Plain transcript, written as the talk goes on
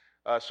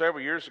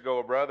Several years ago,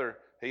 a brother,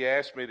 he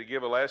asked me to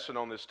give a lesson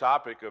on this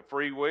topic of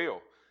free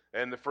will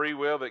and the free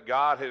will that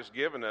God has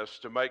given us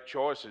to make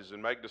choices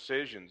and make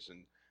decisions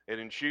and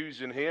in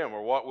choosing Him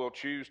or what we'll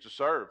choose to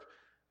serve.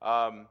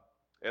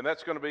 And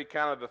that's going to be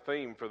kind of the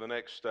theme for the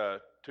next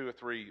 2 or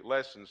 3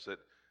 lessons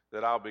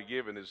that I'll be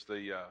giving is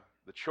the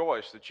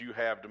choice that you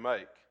have to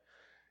make.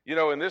 You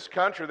know, in this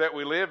country that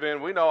we live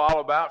in, we know all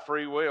about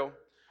free will.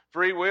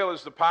 Free will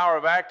is the power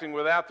of acting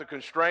without the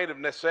constraint of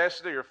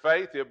necessity or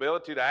faith, the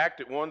ability to act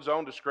at one's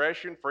own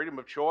discretion, freedom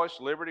of choice,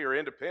 liberty, or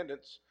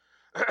independence.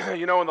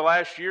 You know, in the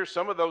last year,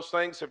 some of those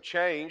things have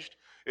changed.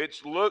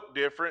 It's looked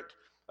different,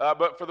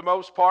 but for the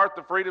most part,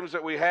 the freedoms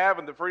that we have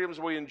and the freedoms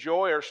we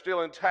enjoy are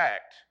still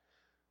intact.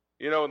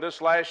 You know, in this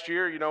last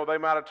year, you know, they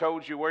might have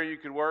told you where you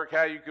could work,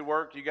 how you could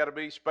work. You got to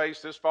be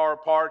spaced this far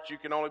apart. You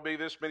can only be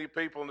this many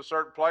people in a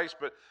certain place.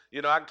 But,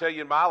 you know, I can tell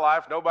you in my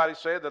life, nobody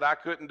said that I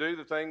couldn't do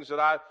the things that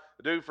I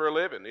do for a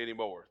living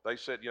anymore. They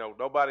said, you know,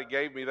 nobody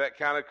gave me that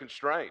kind of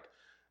constraint.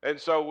 And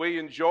so we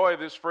enjoy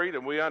this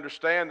freedom. We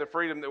understand the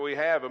freedom that we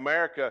have.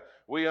 America,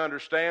 we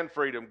understand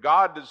freedom.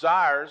 God's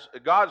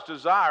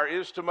desire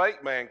is to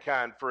make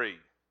mankind free.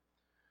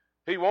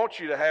 He wants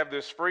you to have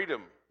this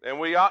freedom. And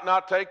we ought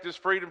not take this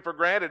freedom for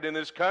granted in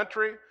this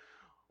country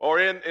or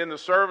in the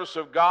service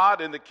of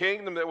God, in the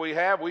kingdom that we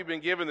have. We've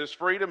been given this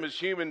freedom as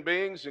human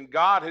beings, and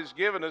God has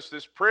given us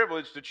this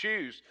privilege to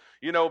choose.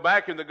 You know,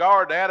 back in the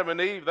garden, Adam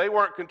and Eve, they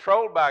weren't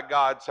controlled by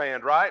God's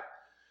hand, right?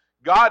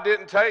 God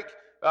didn't take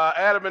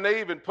Adam and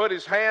Eve and put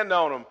His hand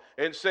on them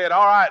and said,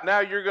 all right,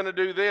 now you're going to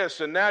do this,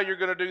 and now you're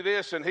going to do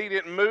this. And He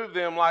didn't move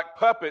them like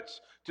puppets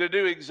to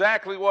do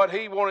exactly what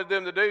He wanted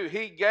them to do.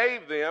 He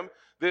gave them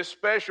this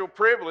special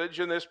privilege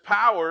and this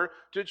power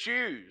to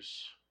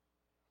choose.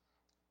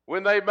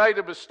 When they made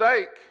a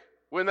mistake,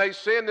 when they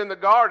sinned in the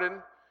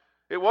garden,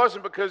 it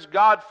wasn't because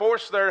God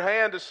forced their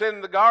hand to sin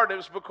in the garden.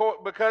 It was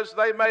because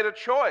they made a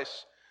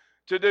choice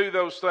to do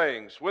those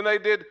things. When they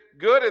did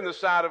good in the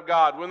sight of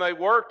God, when they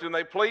worked and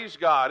they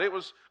pleased God, it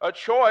was a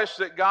choice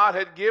that God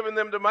had given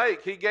them to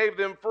make. He gave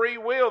them free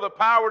will, the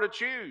power to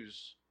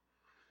choose.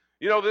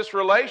 You know, this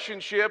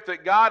relationship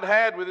that God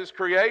had with His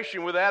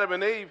creation, with Adam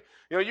and Eve,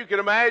 you know, you can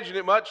imagine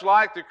it much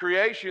like the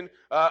creation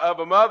of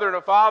a mother and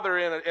a father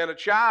and a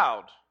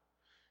child.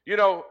 You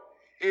know,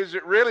 is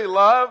it really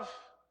love?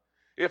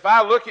 If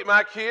I look at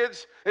my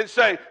kids and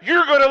say,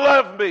 you're going to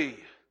love me.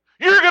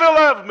 You're going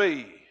to love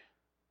me.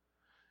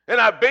 And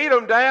I beat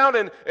them down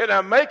and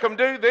I make them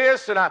do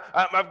this and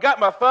I've got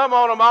my thumb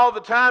on them all the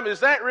time.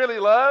 Is that really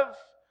love?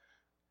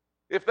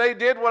 If they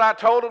did what I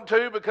told them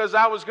to because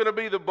I was going to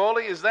be the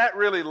bully, is that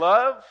really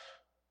love?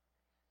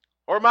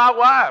 Or my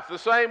wife, the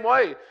same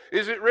way.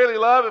 Is it really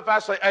love if I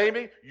say,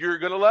 Amy, you're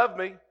going to love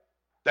me.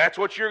 That's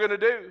what you're going to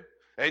do.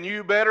 And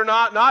you better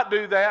not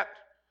do that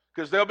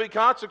because there'll be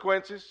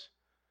consequences.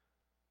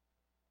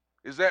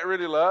 Is that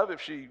really love if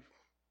she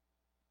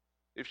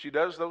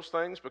does those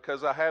things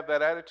because I have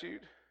that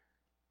attitude?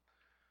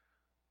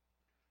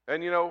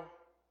 And you know,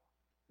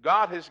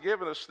 God has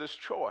given us this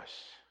choice.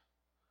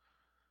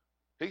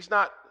 He's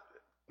not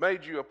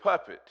made you a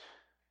puppet,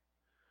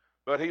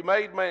 but He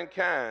made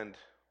mankind.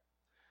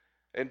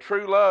 And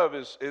true love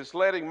is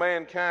letting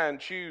mankind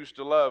choose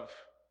to love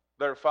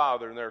their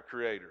Father and their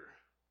Creator.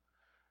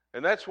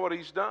 And that's what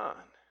He's done.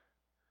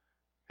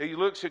 He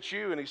looks at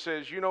you and He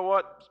says, you know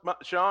what,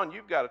 Sean,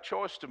 you've got a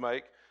choice to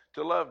make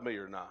to love me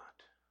or not.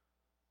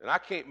 And I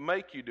can't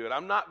make you do it.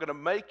 I'm not going to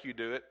make you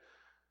do it.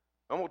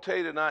 I'm going to tell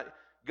you tonight,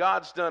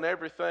 God's done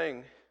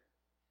everything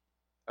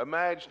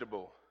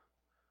imaginable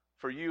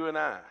for you and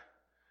I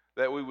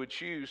that we would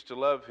choose to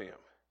love Him.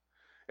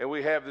 And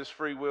we have this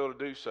free will to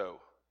do so.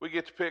 We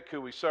get to pick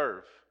who we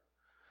serve.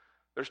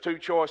 There's 2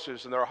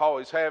 choices, and there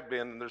always have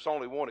been, and there's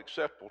only one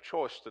acceptable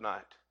choice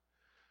tonight,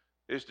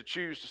 is to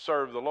choose to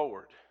serve the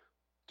Lord,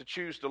 to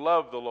choose to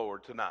love the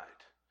Lord tonight.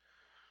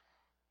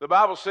 The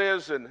Bible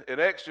says in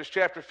Exodus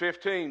chapter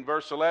 15,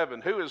 verse 11,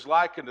 who is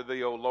like unto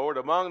thee, O Lord,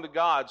 among the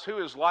gods?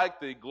 Who is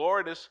like thee,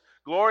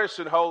 glorious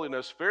in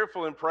holiness,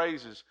 fearful in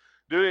praises,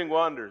 doing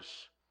wonders?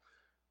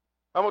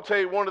 I'm going to tell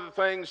you one of the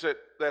things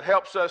that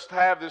helps us to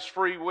have this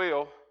free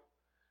will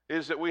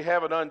is that we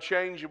have an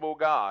unchangeable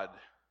God.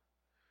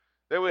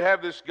 That we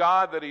have this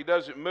God that He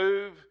doesn't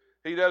move,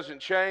 He doesn't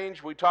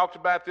change. We talked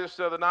about this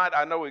the other night.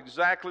 I know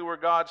exactly where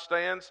God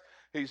stands.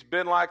 He's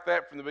been like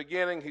that from the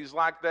beginning. He's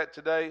like that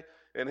today,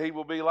 and He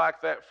will be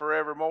like that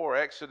forevermore.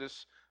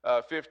 Exodus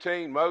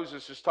 15,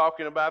 Moses is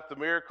talking about the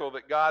miracle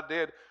that God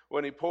did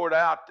when He poured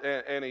out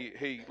and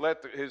he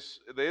let the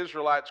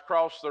Israelites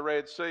cross the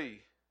Red Sea.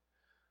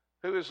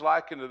 Who is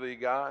like unto thee,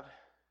 God?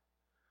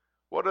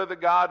 What other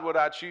God would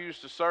I choose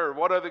to serve?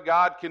 What other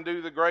God can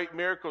do the great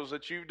miracles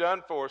that You've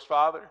done for us,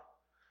 Father?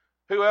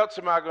 Who else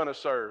am I going to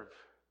serve?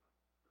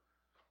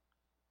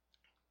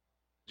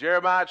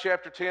 Jeremiah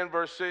chapter 10,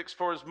 verse 6,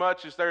 for as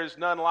much as there is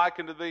none like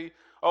unto thee,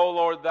 O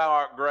Lord, Thou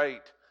art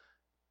great,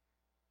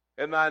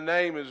 and Thy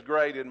name is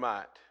great in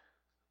might.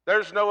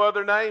 There's no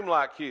other name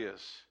like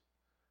His.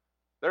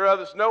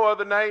 There's no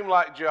other name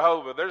like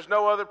Jehovah. There's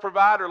no other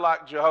provider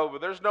like Jehovah.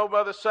 There's no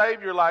other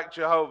Savior like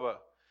Jehovah.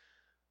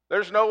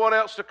 There's no one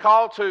else to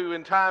call to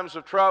in times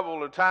of trouble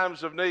or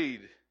times of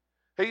need.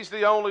 He's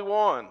the only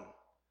one.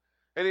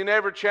 And He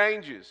never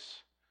changes.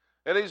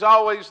 And He's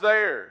always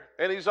there.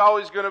 And He's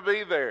always going to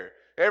be there.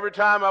 Every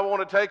time I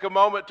want to take a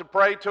moment to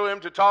pray to Him,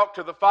 to talk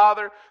to the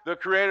Father, the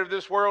Creator of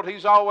this world,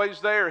 He's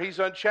always there. He's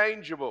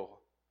unchangeable.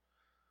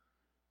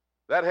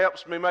 That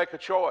helps me make a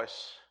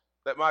choice,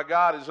 that my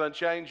God is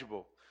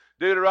unchangeable.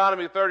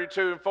 Deuteronomy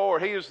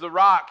 32:4, He is the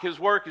rock, His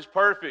work is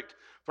perfect,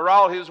 for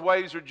all His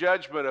ways are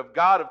judgment, of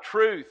God of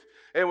truth,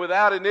 and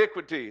without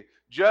iniquity,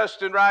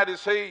 just and right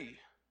is He.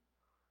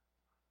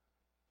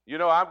 You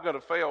know, I'm going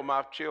to fail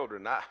my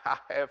children. I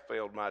have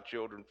failed my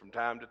children from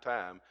time to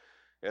time,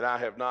 and I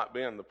have not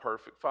been the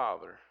perfect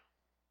father.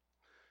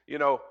 You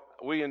know,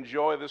 we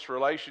enjoy this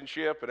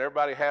relationship, and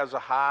everybody has a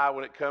high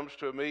when it comes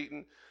to a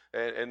meeting,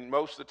 and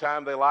most of the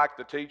time they like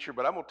the teacher,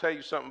 but I'm going to tell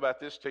you something about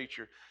this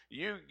teacher.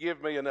 You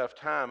give me enough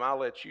time, I'll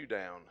let you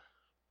down.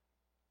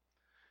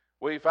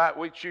 If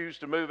we choose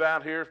to move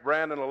out here, if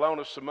Brandon will loan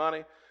us some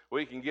money,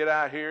 we can get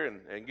out here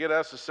and get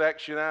us a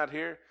section out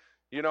here.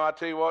 You know, I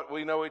tell you what,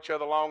 we know each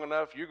other long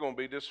enough, you're going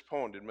to be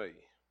disappointed in me.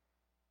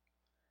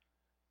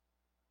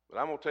 But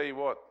I'm going to tell you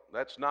what,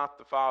 that's not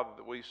the Father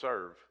that we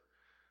serve.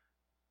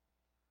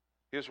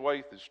 His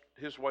way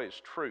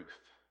is truth.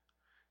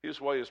 His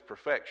way is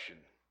perfection.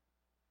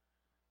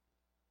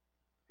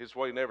 His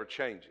way never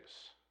changes.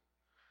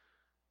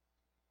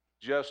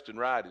 Just and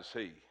right is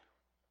He.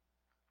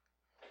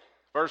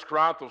 1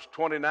 Chronicles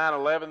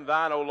 29:11,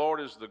 Thine, O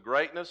Lord, is the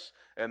greatness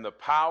and the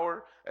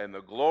power and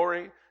the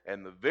glory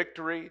and the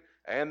victory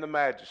and the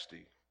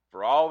majesty.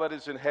 For all that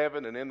is in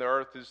heaven and in the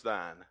earth is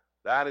Thine.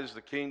 Thine is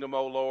the kingdom,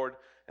 O Lord,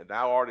 and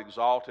Thou art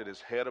exalted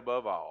as head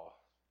above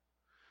all.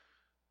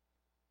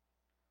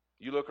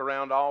 You look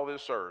around all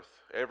this earth,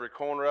 every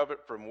corner of it,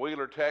 from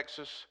Wheeler,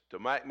 Texas to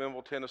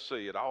McMinnville,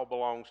 Tennessee, it all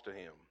belongs to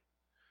Him.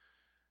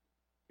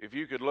 If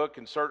you could look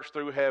and search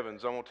through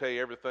heavens, I'm going to tell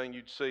you everything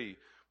you'd see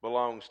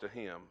belongs to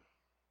Him.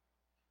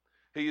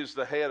 He is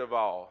the head of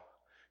all.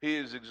 He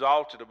is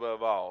exalted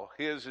above all.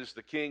 His is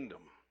the kingdom.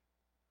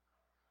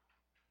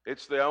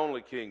 It's the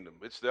only kingdom.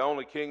 It's the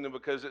only kingdom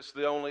because it's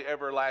the only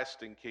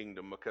everlasting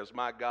kingdom, because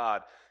my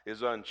God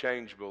is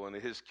unchangeable and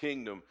His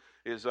kingdom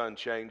is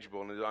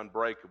unchangeable and is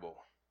unbreakable.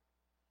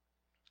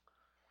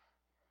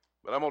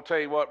 But I'm going to tell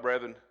you what,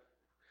 brethren,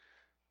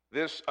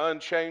 this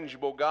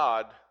unchangeable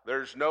God,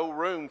 there's no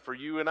room for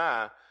you and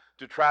I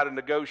to try to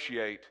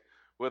negotiate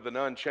with an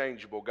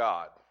unchangeable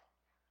God.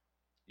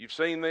 You've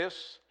seen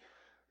this.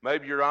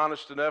 Maybe you're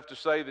honest enough to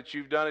say that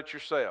you've done it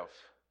yourself.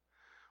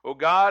 Well,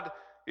 God,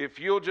 if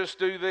you'll just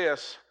do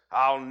this,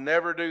 I'll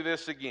never do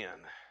this again.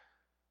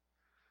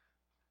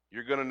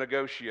 You're going to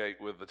negotiate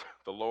with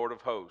the Lord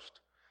of hosts.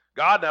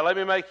 God, now let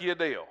me make you a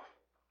deal.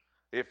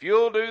 If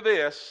you'll do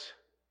this,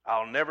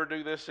 I'll never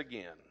do this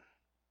again.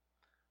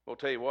 We'll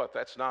tell you what,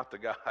 that's not the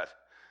God.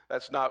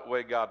 That's not the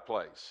way God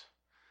plays.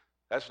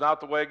 That's not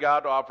the way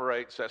God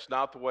operates. That's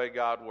not the way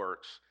God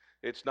works.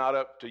 It's not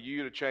up to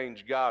you to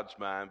change God's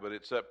mind, but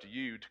it's up to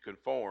you to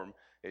conform,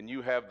 and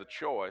you have the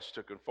choice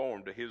to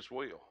conform to His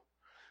will.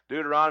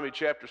 Deuteronomy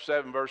chapter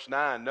 7, verse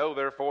 9, Know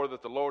therefore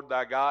that the Lord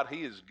thy God,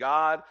 He is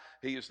God.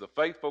 He is the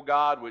faithful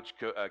God, which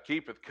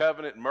keepeth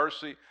covenant and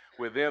mercy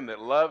with them that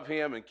love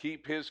Him and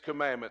keep His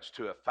commandments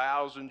to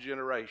 1,000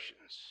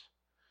 generations.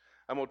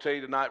 I'm going to tell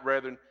you tonight,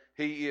 brethren,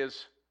 He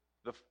is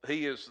the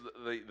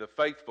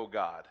faithful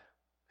God.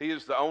 He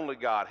is the only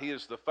God. He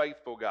is the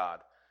faithful God.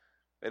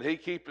 And He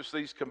keepeth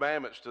these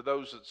commandments to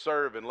those that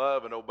serve and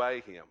love and obey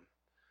Him.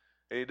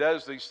 And He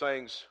does these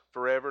things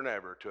forever and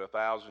ever to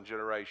 1,000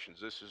 generations.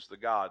 This is the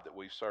God that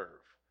we serve.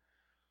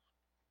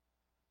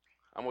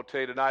 I'm going to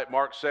tell you tonight,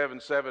 Mark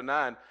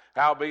 7:7-9,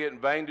 Howbeit in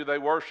vain do they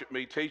worship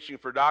me, teaching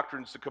for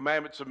doctrines the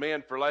commandments of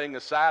men, for laying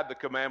aside the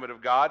commandment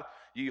of God.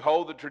 Ye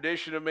hold the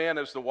tradition of men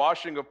as the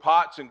washing of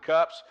pots and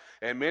cups,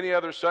 and many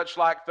other such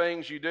like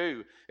things you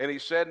do. And He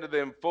said unto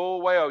them,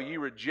 Full well ye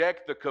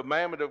reject the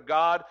commandment of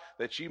God,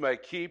 that ye may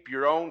keep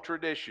your own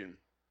tradition.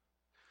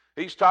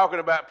 He's talking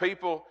about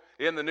people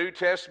in the New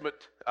Testament,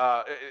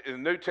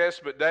 in New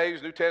Testament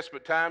days, New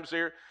Testament times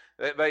here.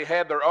 They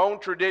had their own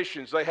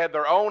traditions. They had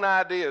their own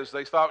ideas.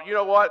 They thought, you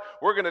know what?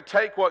 We're going to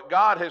take what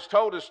God has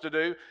told us to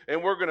do,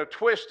 and we're going to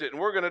twist it,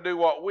 and we're going to do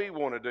what we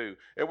want to do.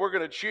 And we're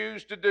going to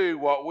choose to do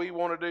what we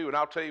want to do. And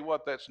I'll tell you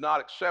what, that's not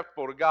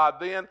acceptable to God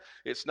then.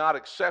 It's not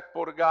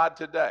acceptable to God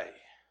today.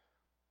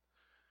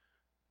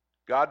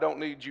 God don't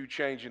need you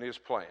changing His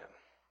plan.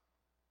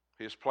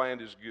 His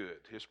plan is good.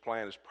 His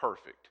plan is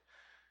perfect.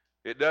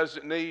 It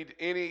doesn't need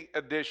any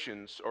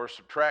additions or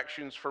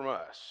subtractions from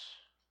us.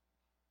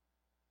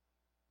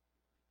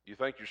 You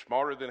think you're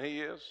smarter than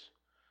He is?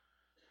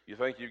 You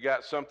think you've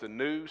got something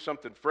new,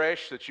 something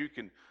fresh that you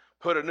can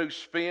put a new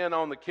spin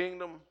on the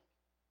kingdom?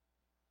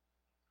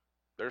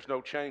 There's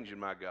no change in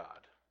my God.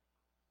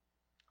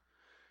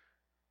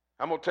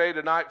 I'm going to tell you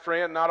tonight,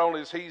 friend, not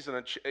only is He's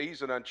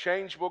an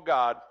unchangeable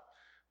God,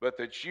 but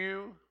that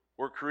you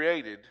were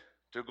created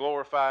to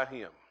glorify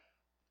Him.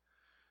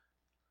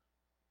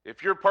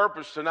 If your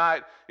purpose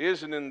tonight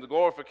isn't in the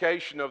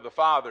glorification of the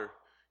Father,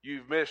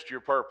 you've missed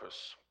your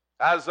purpose.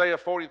 Isaiah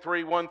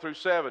 43, 1 through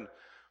 7.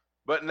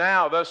 But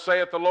now, thus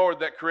saith the Lord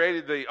that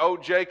created thee, O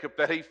Jacob,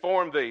 that he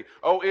formed thee,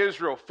 O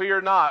Israel, fear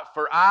not,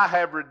 for I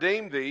have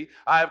redeemed thee.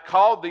 I have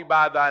called thee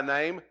by thy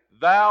name.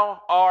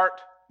 Thou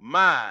art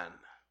mine.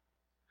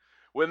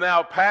 When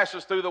thou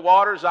passest through the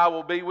waters, I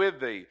will be with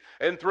thee,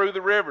 and through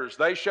the rivers,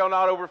 they shall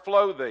not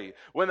overflow thee.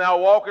 When thou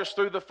walkest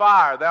through the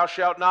fire, thou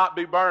shalt not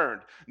be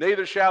burned,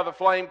 neither shall the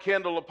flame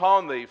kindle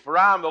upon thee. For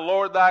I am the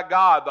Lord thy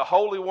God, the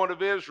Holy One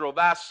of Israel,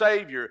 thy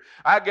Savior.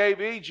 I gave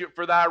Egypt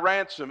for thy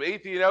ransom,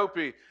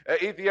 Ethiopia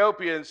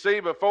and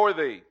Seba for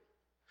thee.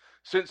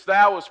 Since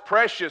thou wast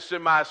precious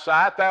in my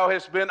sight, thou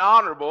hast been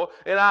honorable,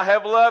 and I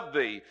have loved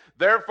thee.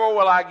 Therefore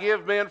will I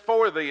give men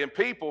for thee, and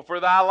people for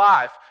thy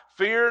life.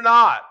 Fear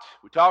not.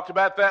 We talked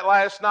about that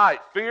last night.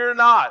 Fear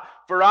not,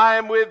 for I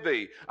am with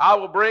thee. I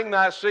will bring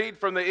thy seed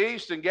from the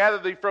east and gather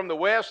thee from the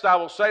west. I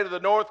will say to the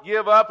north,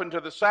 give up, and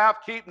to the south,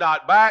 keep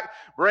not back.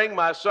 Bring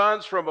my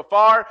sons from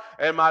afar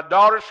and my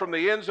daughters from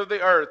the ends of the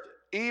earth,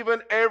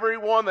 even every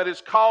one that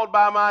is called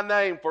by my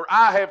name. For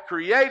I have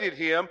created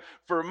him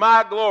for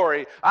my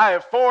glory. I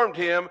have formed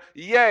him,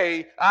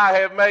 yea, I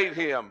have made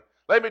him.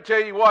 Let me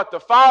tell you what,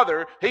 the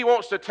Father, he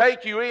wants to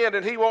take you in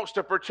and he wants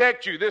to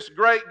protect you, this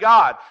great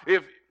God.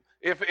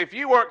 If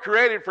you weren't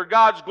created for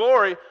God's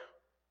glory,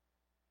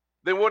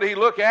 then would he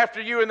look after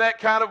you in that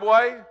kind of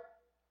way?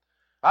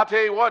 I'll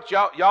tell you what,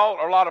 y'all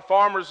are a lot of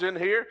farmers in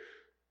here.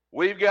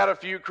 We've got a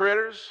few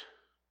critters.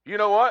 You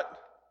know what?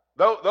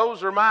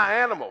 Those are my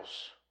animals,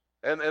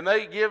 and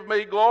they give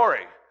me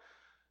glory.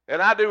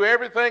 And I do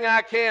everything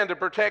I can to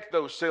protect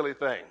those silly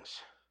things.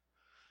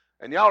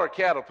 And y'all are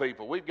cattle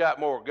people. We've got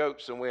more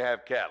goats than we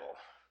have cattle,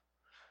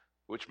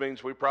 which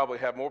means we probably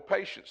have more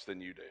patience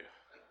than you do.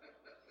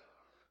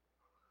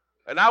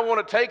 And I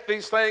want to take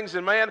these things,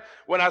 and man,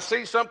 when I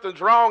see something's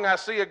wrong, I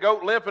see a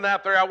goat limping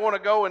out there, I want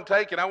to go and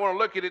take it. I want to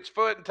look at its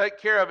foot and take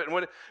care of it.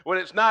 And when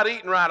it's not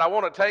eating right, I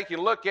want to take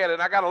and look at it.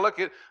 And I got to look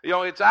at,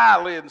 its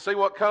eyelid and see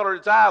what color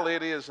its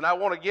eyelid is. And I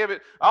want to give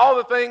it all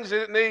the things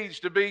that it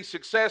needs to be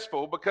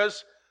successful,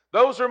 because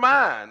those are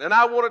mine. And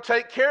I want to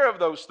take care of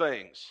those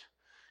things.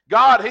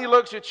 God, he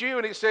looks at you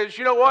and he says,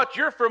 you know what?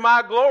 You're for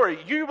my glory.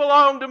 You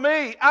belong to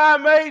me. I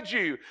made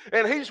you.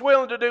 And he's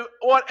willing to do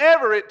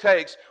whatever it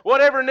takes,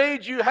 whatever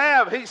need you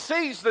have. He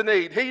sees the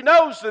need. He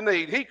knows the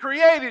need. He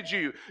created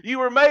you. You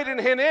were made in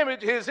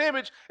his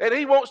image, and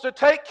he wants to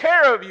take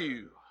care of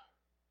you.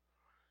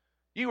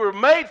 You were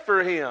made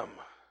for him.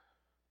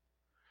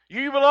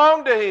 You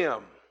belong to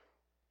him.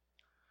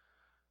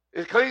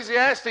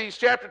 Ecclesiastes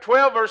chapter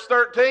 12, verse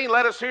 13,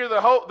 let us hear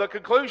the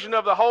conclusion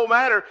of the whole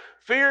matter.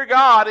 Fear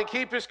God and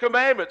keep his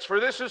commandments, for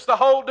this is the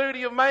whole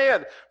duty of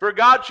man. For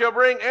God shall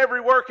bring every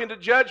work into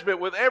judgment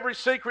with every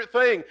secret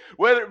thing,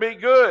 whether it be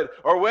good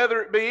or whether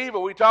it be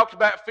evil. We talked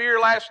about fear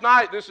last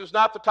night. This is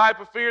not the type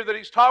of fear that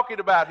he's talking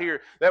about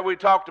here that we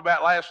talked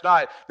about last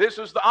night. This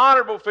is the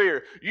honorable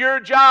fear. Your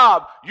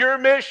job, your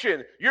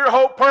mission, your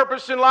whole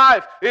purpose in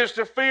life is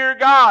to fear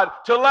God,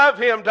 to love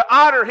him, to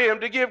honor him,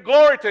 to give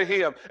glory to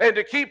him, and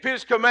to keep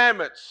his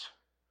commandments.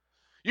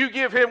 You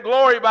give him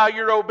glory by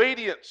your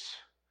obedience,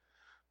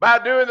 by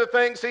doing the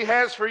things he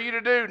has for you to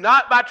do,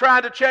 not by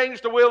trying to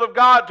change the will of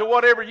God to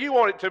whatever you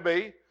want it to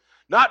be,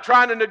 not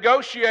trying to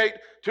negotiate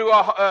to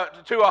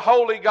a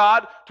holy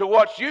God to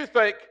what you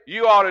think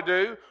you ought to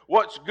do,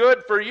 what's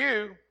good for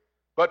you,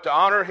 but to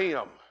honor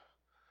him,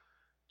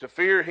 to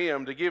fear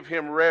him, to give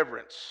him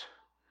reverence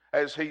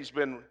as he's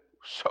been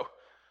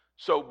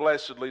so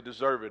blessedly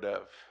deserved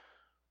of.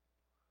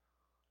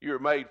 You are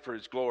made for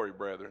his glory,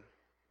 brethren.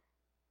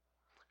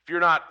 If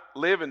you're not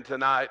living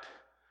tonight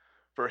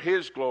for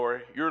his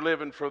glory, you're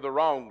living for the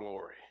wrong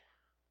glory.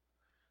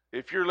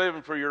 If you're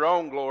living for your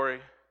own glory,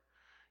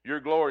 your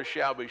glory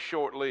shall be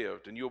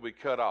short-lived and you'll be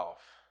cut off.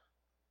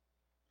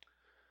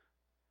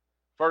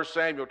 1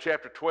 Samuel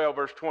chapter 12,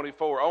 verse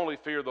 24, only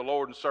fear the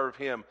Lord and serve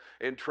him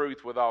in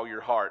truth with all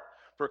your heart,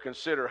 for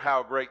consider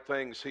how great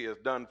things he has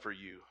done for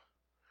you.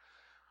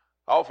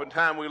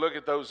 Oftentimes we look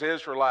at those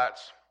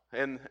Israelites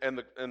and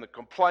the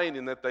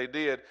complaining that they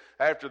did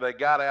after they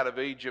got out of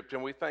Egypt,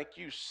 and we think,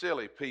 you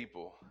silly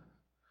people.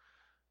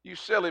 You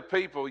silly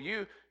people,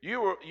 you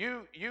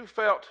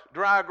felt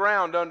dry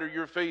ground under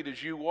your feet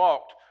as you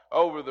walked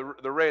over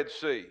the Red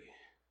Sea.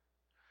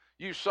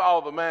 You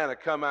saw the manna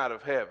come out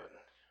of heaven.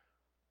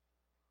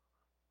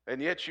 And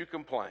yet you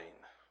complain.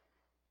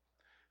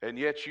 And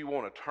yet you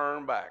want to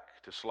turn back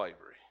to slavery.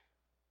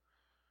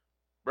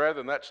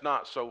 Brethren, that's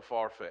not so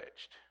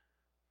far-fetched.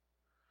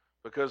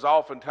 Because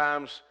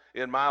oftentimes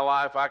in my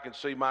life I can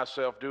see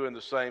myself doing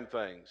the same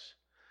things.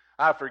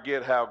 I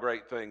forget how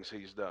great things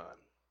he's done.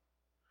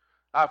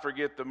 I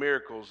forget the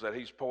miracles that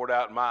he's poured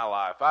out in my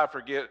life. I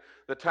forget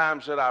the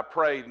times that I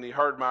prayed and he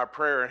heard my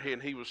prayer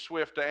and he was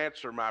swift to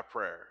answer my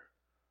prayer.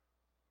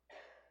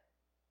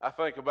 I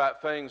think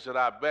about things that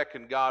I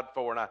beckoned God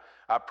for, and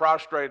I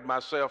prostrated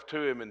myself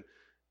to him, and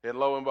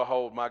lo and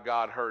behold, my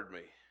God heard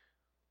me,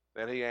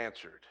 and he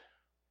answered.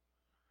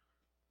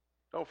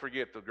 Don't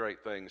forget the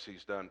great things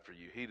he's done for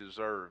you. He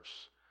deserves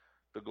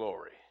the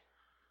glory.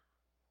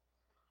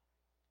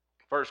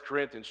 1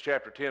 Corinthians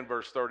chapter 10,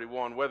 verse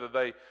 31, whether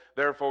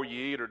therefore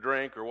you eat or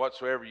drink or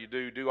whatsoever you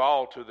do, do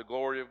all to the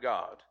glory of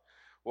God.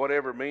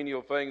 Whatever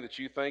menial thing that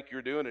you think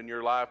you're doing in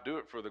your life, do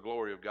it for the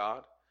glory of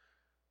God.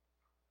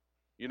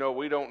 You know,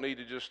 we don't need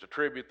to just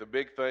attribute the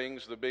big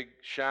things, the big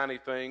shiny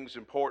things,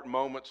 important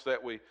moments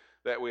that we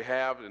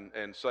have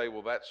and say,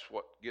 well, that's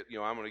what,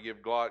 I'm going to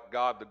give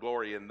God the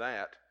glory in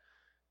that.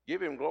 Give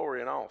him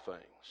glory in all things.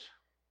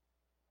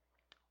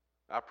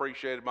 I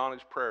appreciated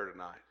Monty's prayer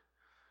tonight.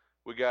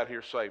 We got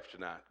here safe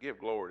tonight. Give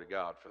glory to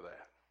God for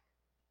that.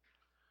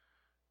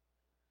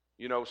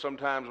 You know,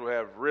 sometimes we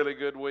have really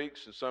good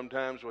weeks and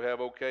sometimes we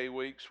have okay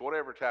weeks.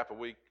 Whatever type of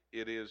week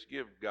it is,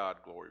 give God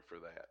glory for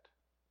that.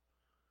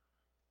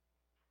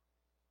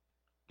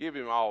 Give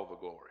him all the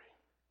glory.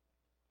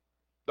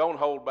 Don't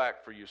hold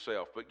back for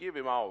yourself, but give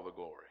him all the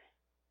glory.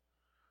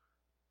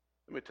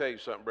 Let me tell you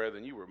something,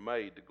 brethren. You were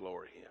made to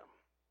glory him.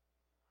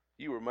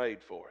 You were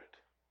made for it.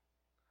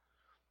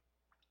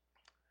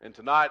 And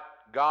tonight,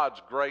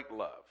 God's great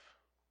love.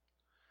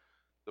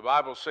 The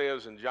Bible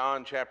says in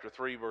John chapter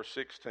 3, verse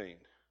 16,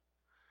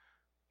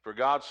 for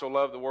God so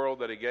loved the world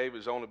that he gave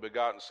his only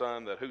begotten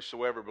Son, that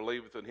whosoever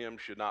believeth in him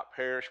should not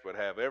perish, but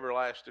have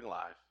everlasting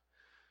life.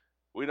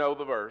 We know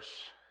the verse.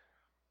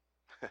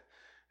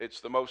 It's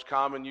the most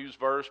common used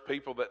verse.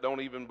 People that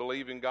don't even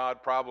believe in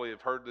God probably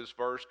have heard this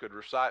verse, could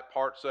recite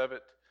parts of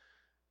it.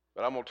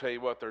 But I'm going to tell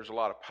you what, there's a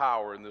lot of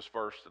power in this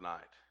verse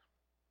tonight.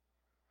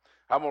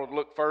 I'm going to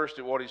look first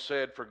at what he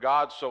said, for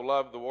God so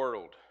loved the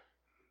world.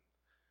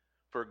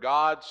 For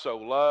God so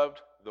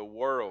loved the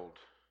world.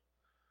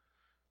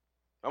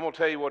 I'm going to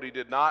tell you what he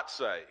did not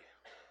say.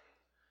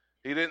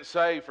 He didn't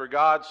say, for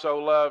God so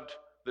loved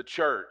the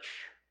church.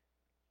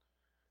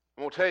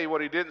 I'm going to tell you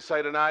what he didn't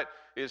say tonight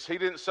is he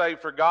didn't say,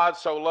 for God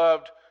so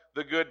loved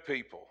the good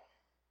people.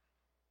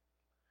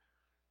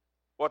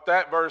 What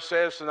that verse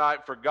says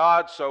tonight, for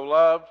God so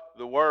loved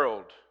the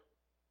world.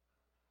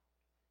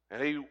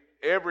 And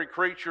every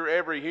creature,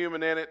 every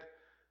human in it,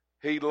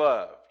 he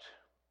loved.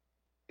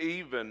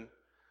 Even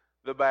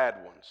the bad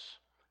ones.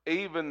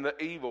 Even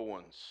the evil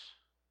ones.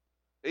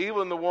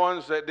 Even the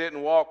ones that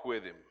didn't walk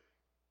with him.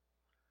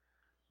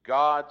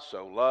 God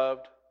so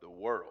loved the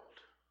world.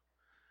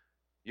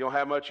 You know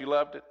how much he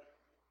loved it?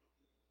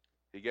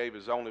 He gave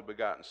his only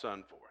begotten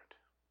Son for it.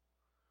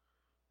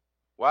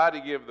 Why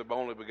did he give the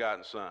only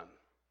begotten Son?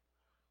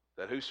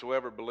 That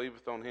whosoever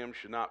believeth on him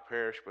should not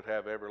perish but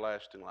have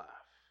everlasting life.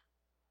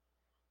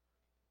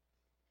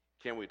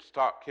 Can we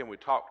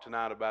talk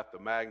tonight about the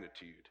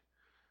magnitude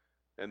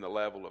and the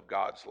level of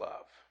God's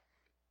love?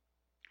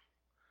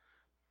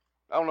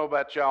 I don't know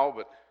about y'all,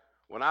 but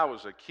when I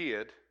was a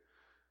kid,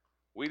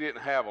 we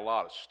didn't have a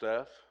lot of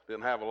stuff,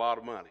 didn't have a lot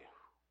of money.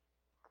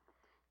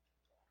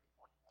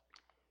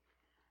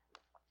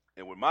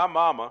 And when my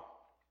mama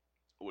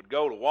would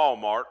go to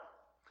Walmart,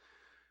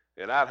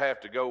 and I'd have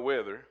to go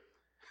with her,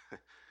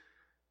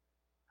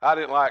 I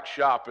didn't like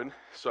shopping,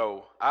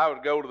 so I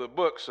would go to the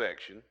book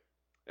section,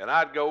 and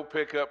I'd go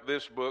pick up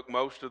this book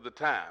most of the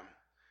time.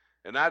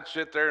 And I'd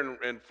sit there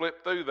and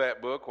flip through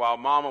that book while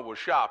Mama was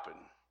shopping.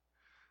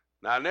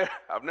 Now,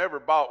 I've never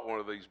bought one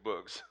of these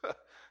books.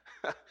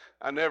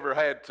 I never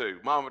had to.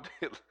 Mama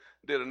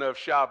did enough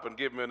shopping,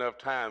 give me enough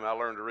time, I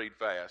learned to read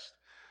fast.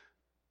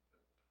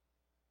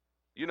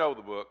 You know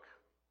the book.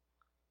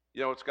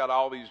 You know, it's got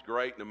all these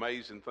great and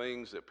amazing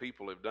things that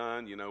people have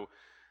done. You know,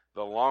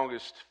 the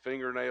longest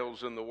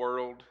fingernails in the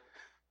world.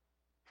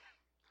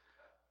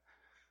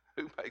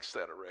 Who makes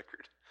that a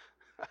record?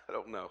 I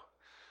don't know.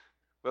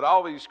 But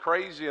all these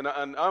crazy and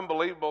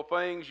unbelievable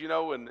things, you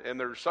know, and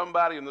there's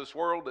somebody in this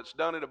world that's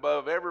done it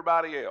above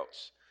everybody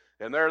else.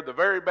 And they're the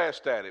very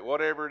best at it,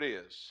 whatever it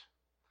is.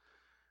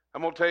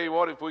 I'm going to tell you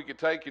what, if we could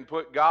take and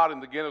put God in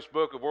the Guinness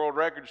Book of World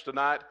Records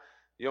tonight,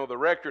 you know, the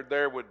record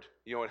there would,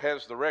 you know, it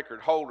has the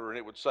record holder and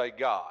it would say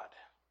God.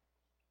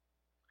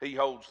 He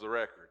holds the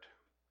record.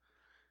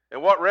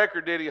 And what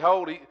record did he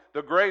hold?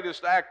 The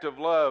greatest act of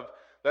love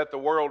that the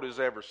world has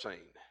ever seen.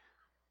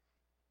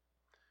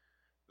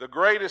 The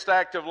greatest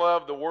act of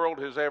love the world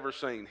has ever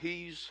seen.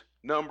 He's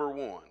number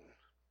one.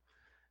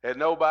 And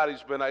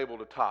nobody's been able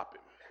to top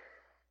him.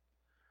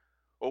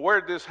 Well,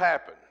 where did this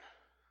happen?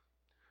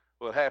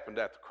 Well, it happened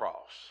at the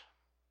cross.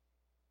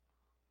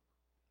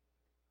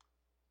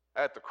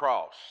 At the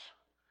cross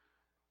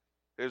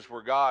is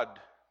where God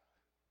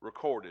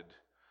recorded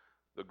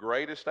the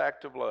greatest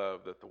act of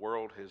love that the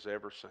world has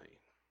ever seen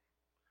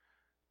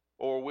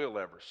or will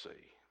ever see.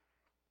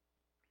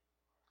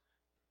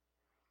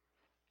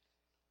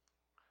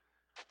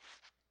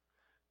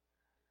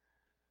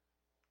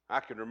 I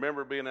can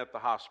remember being at the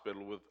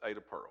hospital with Ada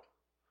Pearl.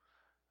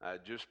 I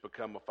had just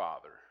become a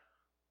father.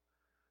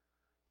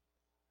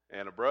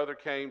 And a brother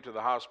came to the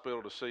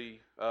hospital to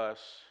see us,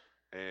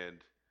 and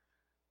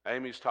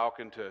Amy's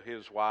talking to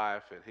his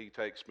wife, and he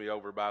takes me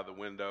over by the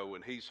window,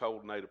 and he's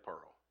holding Ada Pearl.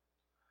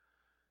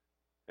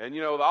 And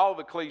you know, all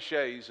the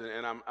cliches,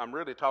 and I'm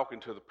really talking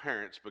to the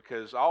parents,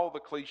 because all the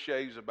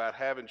cliches about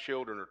having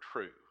children are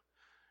true,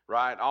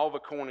 right? All the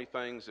corny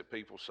things that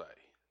people say.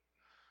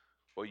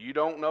 Well, you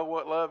don't know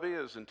what love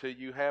is until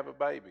you have a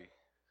baby.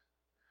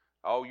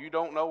 Oh, you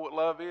don't know what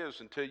love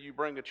is until you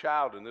bring a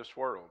child in this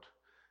world.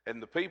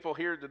 And the people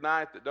here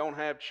tonight that don't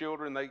have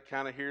children, they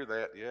kind of hear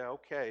that. Yeah,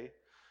 okay,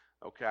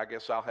 I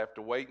guess I'll have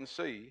to wait and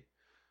see.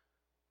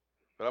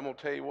 But I'm going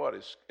to tell you what,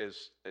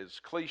 as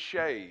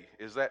cliche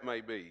as that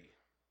may be,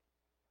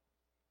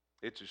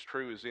 it's as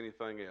true as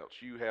anything else.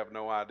 You have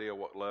no idea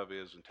what love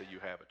is until you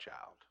have a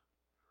child.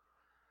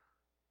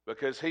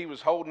 Because he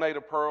was holding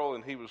Ada Pearl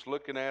and he was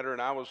looking at her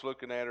and I was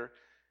looking at her,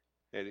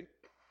 and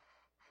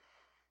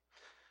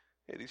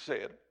he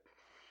said,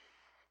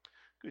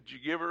 could you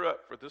give her up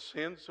for the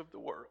sins of the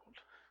world?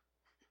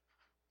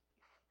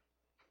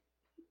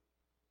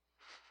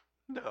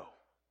 No.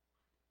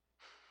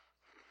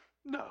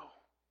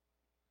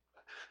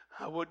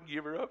 I wouldn't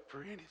give her up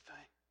for anything.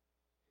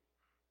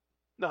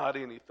 Not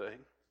anything.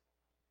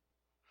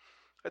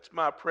 That's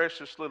my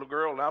precious little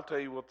girl, and I'll tell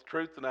you what the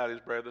truth tonight is,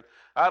 brethren.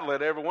 I'd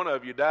let every one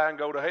of you die and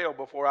go to hell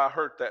before I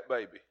hurt that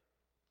baby.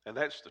 And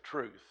that's the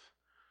truth.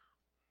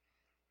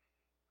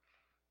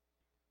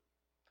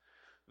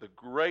 The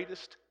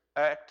greatest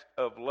act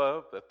of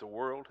love that the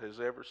world has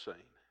ever seen.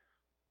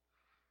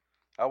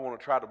 I want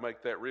to try to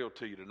make that real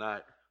to you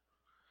tonight.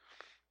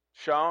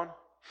 Sean,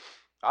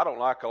 I don't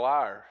like a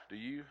liar, do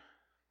you?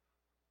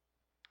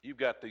 You've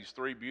got these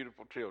 3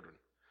 beautiful children.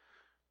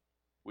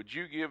 Would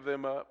you give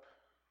them up?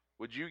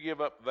 Would you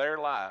give up their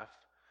life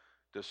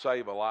to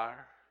save a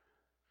liar?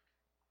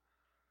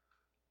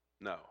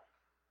 No.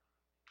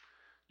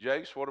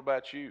 Jace, what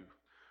about you?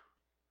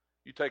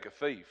 You take a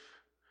thief.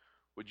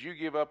 Would you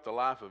give up the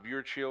life of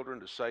your children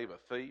to save a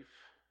thief?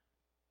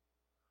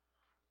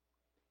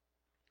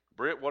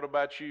 Britt, what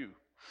about you?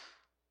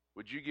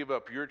 Would you give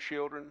up your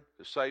children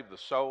to save the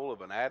soul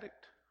of an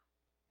addict?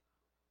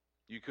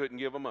 You couldn't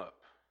give them up.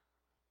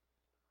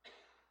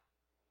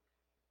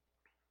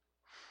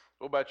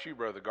 What about you,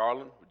 Brother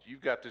Garland?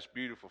 You've got this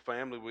beautiful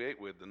family we ate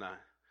with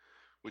tonight.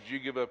 Would you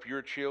give up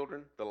your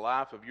children, the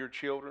life of your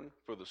children,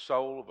 for the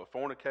soul of a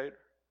fornicator?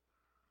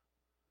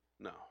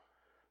 No.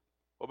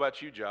 What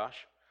about you, Josh?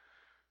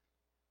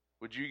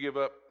 Would you give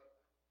up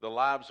the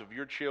lives of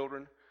your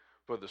children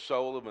for the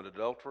soul of an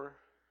adulterer?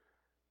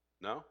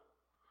 No.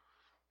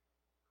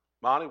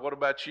 Monty, what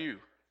about you?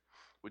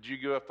 Would you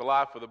give up the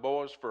life of the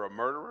boys for a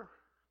murderer?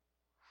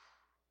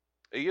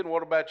 Ian,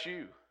 what about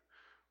you?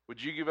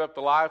 Would you give up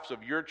the lives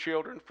of your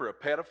children for a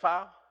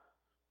pedophile?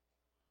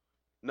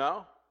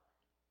 No.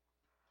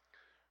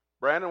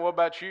 Brandon, what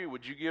about you?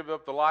 Would you give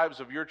up the lives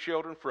of your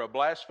children for a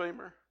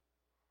blasphemer?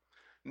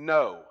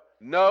 No.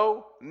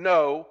 No,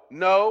 no,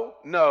 no,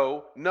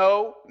 no,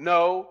 no,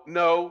 no,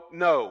 no,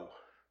 no.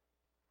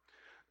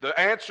 The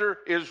answer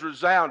is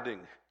resounding.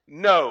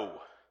 No.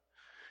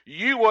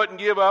 You wouldn't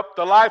give up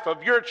the life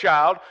of your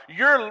child,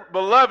 your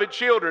beloved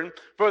children,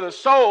 for the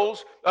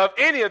souls of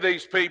any of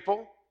these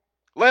people,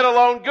 let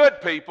alone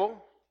good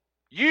people.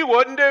 You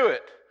wouldn't do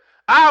it.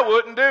 I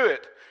wouldn't do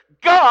it.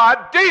 God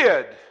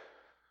did.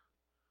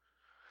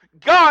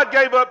 God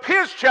gave up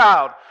His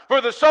child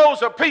for the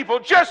souls of people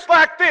just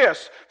like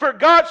this. For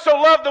God so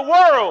loved the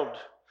world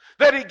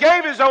that He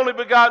gave His only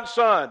begotten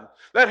Son,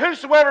 that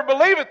whosoever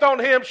believeth on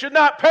Him should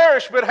not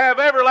perish but have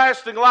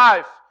everlasting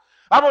life.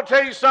 I'm going to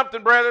tell you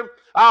something, brethren.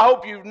 I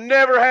hope you've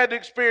never had to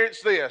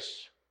experience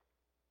this.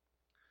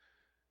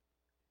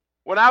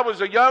 When I was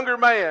a younger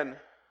man,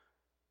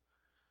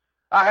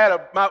 I had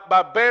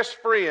my best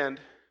friend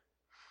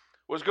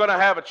was going to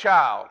have a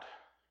child.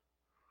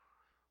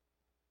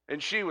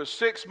 And she was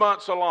 6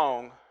 months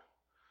along,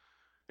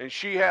 and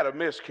she had a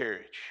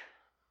miscarriage.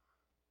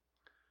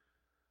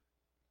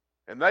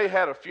 And they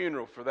had a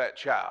funeral for that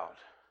child.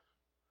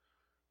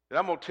 And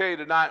I'm going to tell you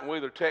tonight in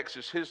Wheeler,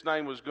 Texas, his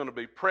name was going to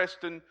be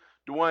Preston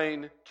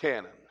Dwayne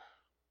Cannon.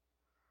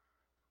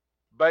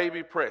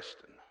 Baby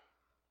Preston.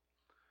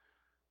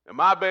 And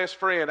my best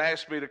friend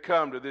asked me to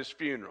come to this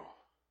funeral.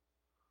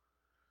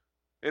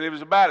 And it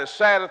was about as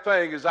sad a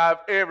thing as I've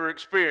ever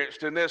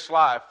experienced in this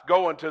life,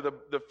 going to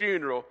the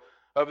funeral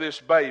of this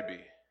baby.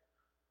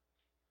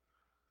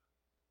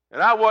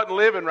 And I wasn't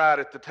living right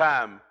at the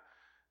time.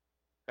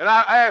 And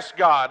I asked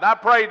God, and I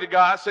prayed to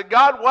God. I said,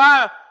 God,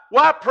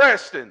 why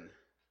Preston?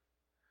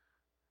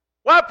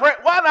 Why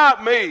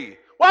not me?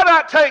 Why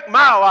not take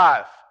my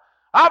life?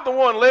 I'm the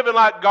one living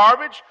like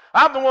garbage.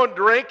 I'm the one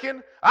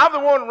drinking. I'm the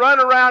one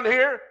running around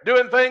here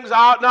doing things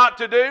I ought not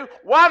to do.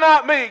 Why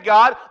not me,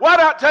 God? Why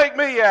not take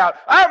me out?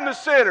 I'm the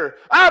sinner.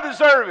 I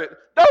deserve it.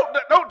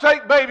 Don't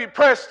take baby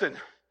Preston.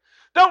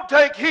 Don't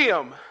take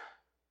him.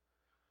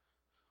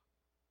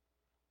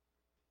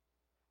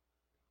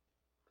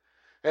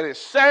 And as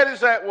sad as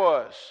that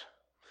was,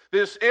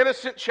 this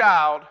innocent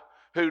child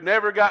who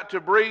never got to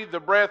breathe the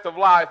breath of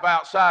life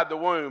outside the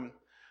womb,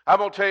 I'm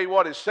going to tell you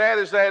what, as sad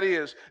as that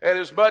is, and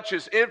as much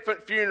as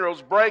infant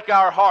funerals break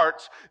our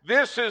hearts,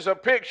 this is a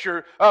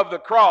picture of the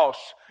cross.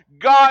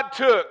 God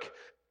took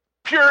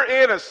pure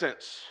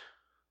innocence.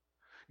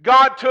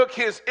 God took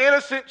His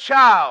innocent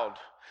child,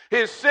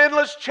 His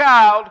sinless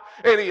child,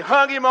 and He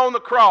hung Him on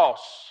the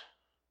cross.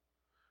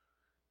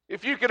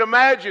 If you can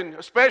imagine,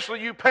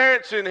 especially you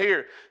parents in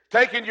here,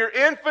 taking your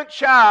infant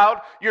child,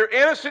 your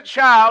innocent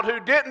child who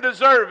didn't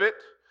deserve it,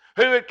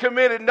 who had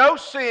committed no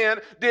sin,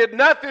 did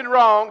nothing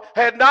wrong,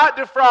 had not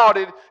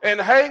defrauded, and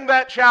hang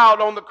that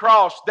child on the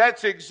cross.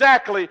 That's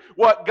exactly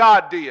what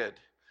God did.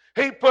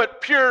 He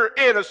put pure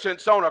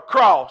innocence on a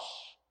cross.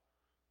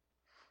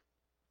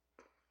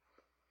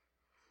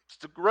 It's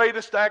the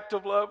greatest act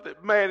of love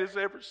that man has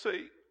ever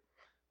seen.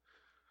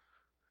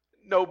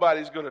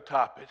 Nobody's going to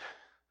top it.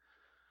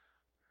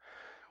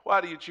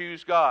 Why do you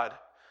choose God?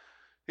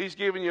 He's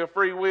given you a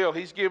free will.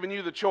 He's given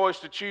you the choice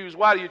to choose.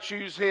 Why do you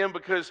choose Him?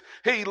 Because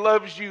He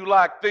loves you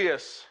like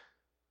this.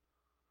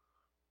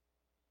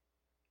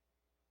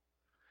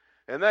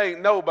 And there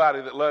ain't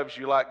nobody that loves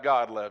you like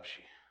God loves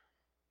you.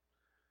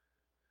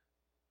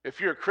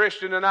 If you're a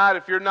Christian tonight,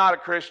 if you're not a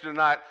Christian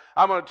tonight,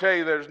 I'm going to tell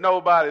you there's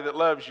nobody that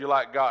loves you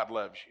like God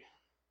loves you.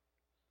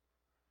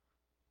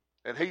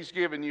 And He's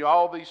given you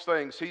all these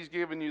things. He's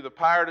given you the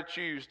power to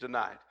choose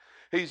tonight.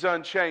 He's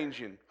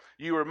unchanging.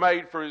 You were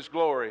made for His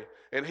glory,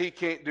 and He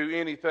can't do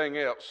anything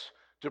else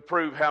to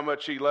prove how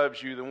much He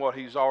loves you than what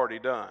He's already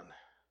done.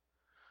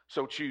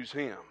 So choose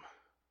Him.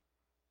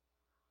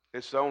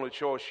 It's the only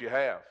choice you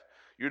have.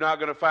 You're not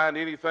going to find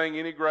anything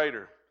any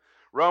greater.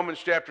 Romans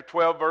chapter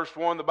 12, verse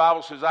 1, the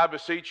Bible says, I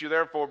beseech you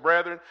therefore,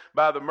 brethren,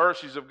 by the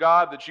mercies of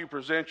God, that you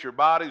present your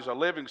bodies a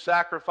living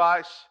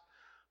sacrifice,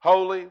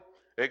 holy,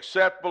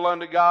 acceptable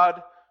unto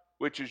God,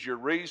 which is your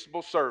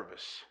reasonable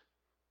service.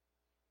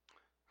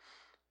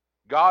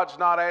 God's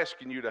not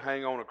asking you to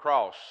hang on a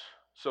cross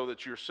so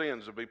that your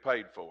sins will be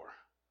paid for.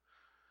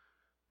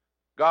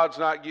 God's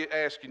not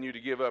asking you to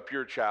give up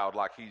your child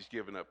like He's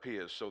given up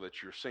His so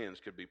that your sins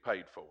could be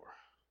paid for.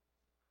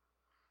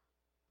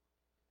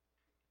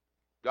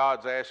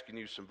 God's asking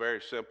you some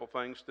very simple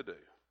things to do.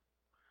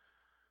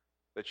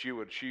 That you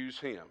would choose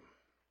Him.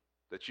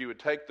 That you would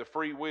take the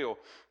free will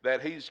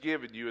that He's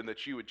given you and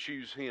that you would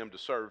choose Him to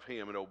serve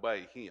Him and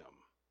obey Him.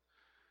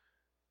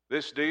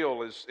 This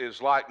deal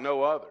is like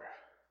no other.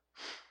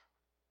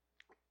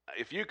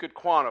 If you could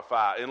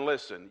quantify, and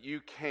listen, you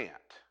can't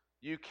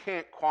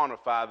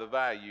quantify the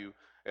value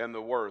and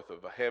the worth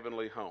of a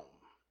heavenly home.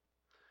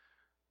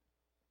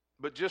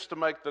 But just to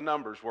make the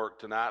numbers work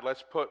tonight,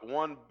 let's put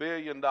 $1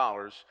 billion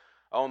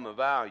on the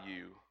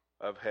value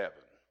of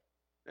heaven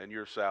and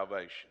your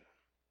salvation.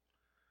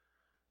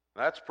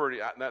 That's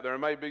pretty. Now, there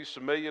may be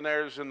some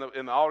millionaires in the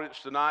audience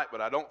tonight,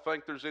 but I don't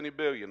think there's any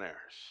billionaires.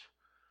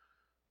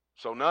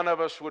 So none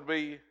of us would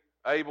be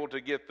able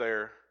to get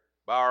there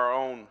by our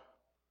own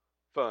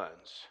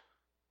funds.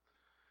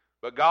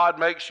 But God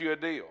makes you a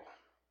deal.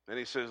 And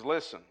He says,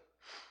 listen,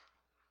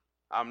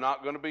 I'm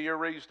not going to be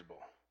unreasonable.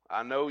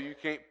 I know you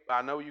can't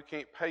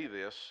pay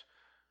this,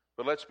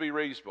 but let's be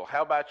reasonable.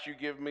 How about you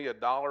give me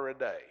 $1 a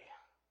day?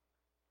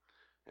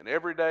 And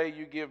every day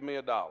you give me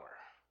 $1.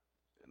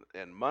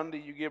 And Monday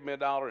you give me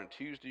 $1, and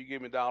Tuesday you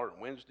give me $1,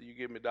 and Wednesday you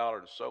give me $1,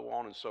 and so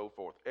on and so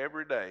forth.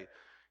 Every day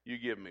you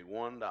give me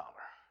 $1.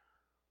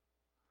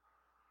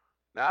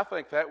 Now I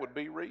think that would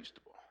be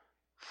reasonable.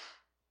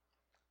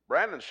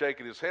 Brandon's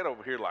shaking his head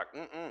over here like,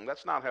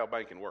 that's not how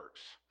banking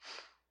works.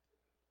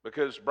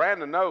 Because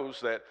Brandon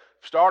knows that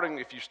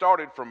if you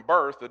started from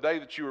birth, the day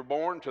that you were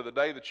born to the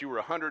day that you were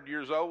 100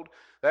 years old,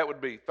 that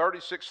would be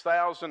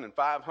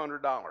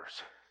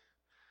 $36,500.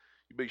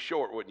 You'd be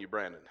short, wouldn't you,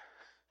 Brandon?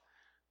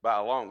 By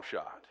a long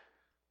shot.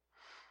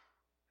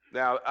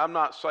 Now, I'm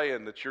not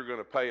saying that you're going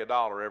to pay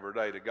 $1 every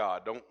day to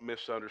God. Don't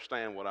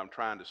misunderstand what I'm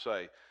trying to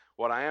say.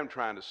 What I am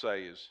trying to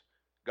say is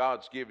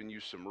God's given you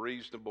some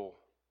reasonable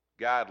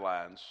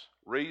guidelines,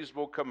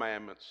 reasonable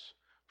commandments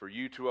for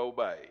you to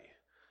obey,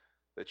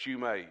 that you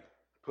may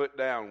put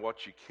down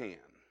what you can.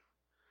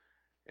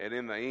 And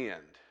in the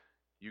end,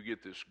 you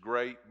get this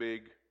great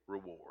big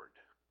reward.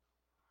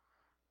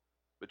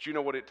 But you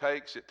know what it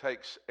takes? It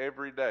takes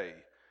every day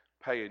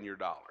paying your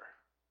dollar.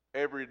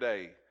 Every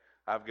day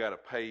I've got to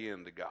pay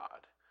into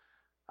God.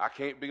 I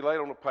can't be late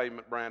on a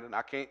payment, Brandon.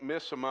 I can't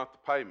miss a month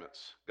of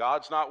payments.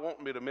 God's not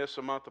wanting me to miss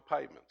a month of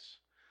payments.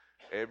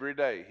 Every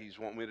day He's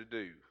wanting me to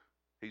do.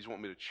 He's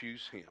wanting me to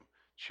choose Him,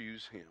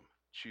 choose Him,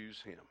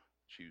 choose Him,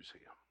 choose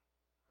Him.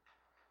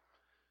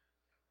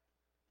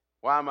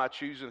 Why am I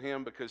choosing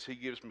Him? Because He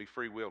gives me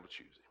free will to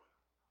choose Him.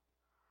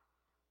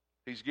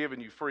 He's given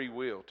you free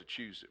will to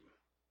choose Him.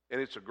 And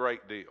it's a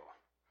great deal.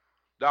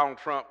 Donald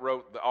Trump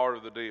wrote The Art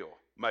of the Deal.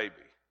 Maybe.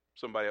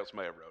 Somebody else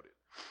may have wrote it.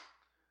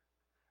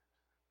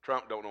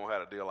 Trump don't know how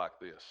to deal like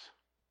this.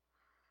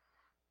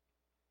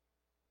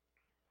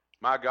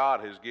 My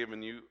God has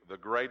given you the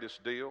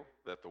greatest deal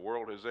that the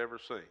world has ever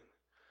seen.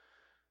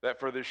 That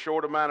for this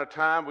short amount of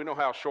time, we know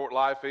how short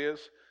life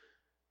is.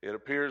 It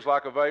appears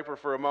like a vapor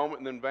for a moment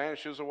and then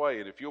vanishes away.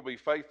 And if you'll be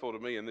faithful to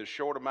me in this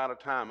short amount of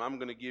time, I'm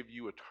going to give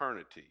you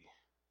eternity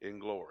in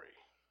glory.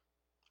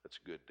 That's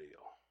a good deal.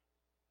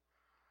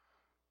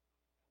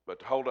 But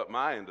to hold up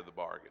my end of the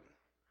bargain,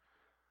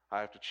 I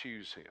have to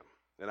choose Him.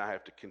 And I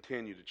have to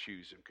continue to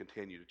choose Him,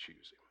 continue to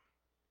choose Him.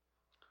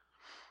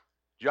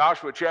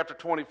 Joshua chapter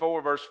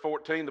 24, verse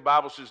 14, the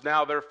Bible says,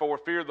 Now therefore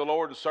fear the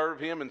Lord and serve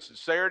Him in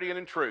sincerity and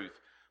in truth.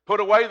 Put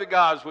away the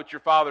gods which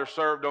your fathers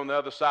served on the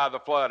other side of the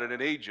flood and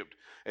in Egypt,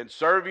 and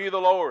serve ye the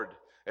Lord.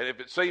 And if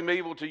it seem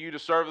evil to you to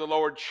serve the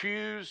Lord,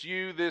 choose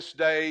you this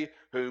day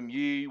whom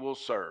ye will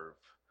serve.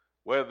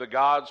 Whether the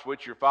gods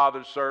which your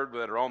fathers served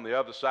that are on the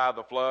other side of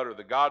the flood, or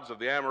the gods of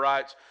the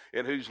Amorites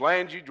in whose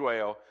land you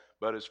dwell.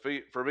 But as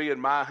for me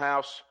and my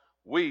house,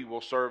 we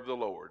will serve the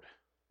Lord.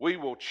 We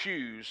will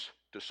choose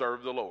to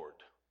serve the Lord.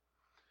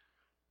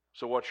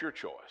 So what's your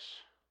choice?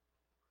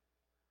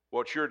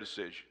 What's your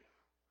decision?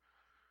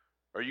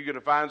 Are you going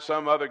to find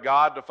some other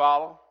God to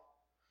follow?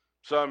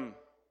 Some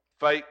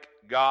fake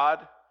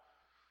God?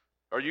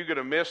 Are you going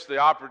to miss the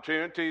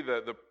opportunity,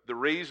 the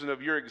reason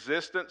of your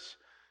existence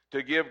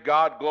to give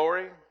God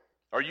glory?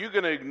 Are you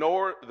going to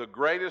ignore the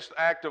greatest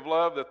act of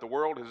love that the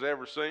world has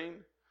ever seen?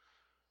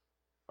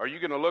 Are you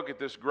going to look at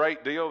this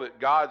great deal that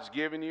God's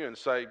given you and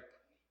say,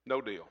 no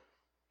deal,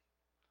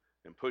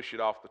 and push it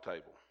off the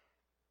table?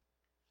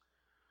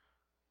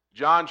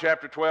 John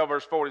chapter 12,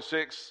 verse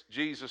 46,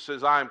 Jesus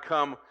says, I am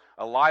come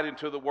a light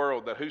into the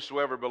world, that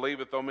whosoever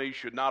believeth on me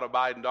should not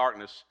abide in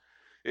darkness.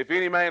 If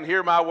any man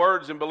hear my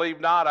words and believe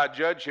not, I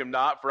judge him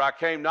not, for I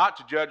came not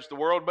to judge the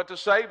world, but to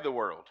save the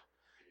world.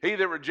 He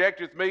that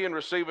rejecteth me and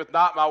receiveth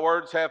not my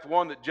words hath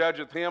one that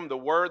judgeth him. The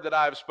word that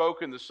I have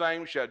spoken, the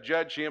same shall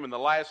judge him in the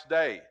last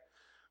day.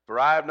 For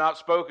I have not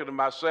spoken of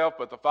myself,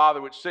 but the Father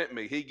which sent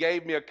me. He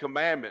gave me a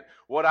commandment,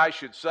 what I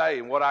should say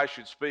and what I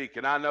should speak.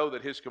 And I know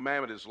that his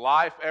commandment is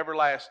life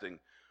everlasting.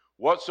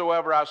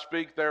 Whatsoever I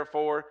speak,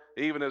 therefore,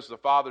 even as the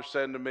Father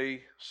said unto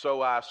me,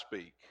 so I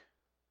speak.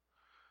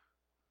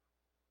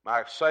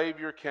 My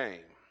Savior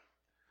came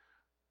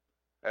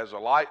as a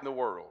light in the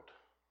world,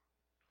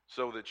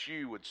 so that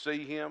you would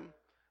see him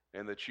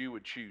and that you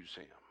would choose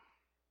him.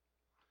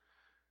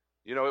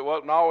 You know, it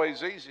wasn't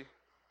always easy.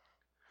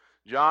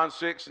 John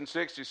 6 and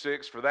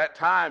 66, for that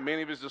time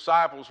many of his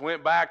disciples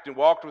went back and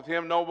walked with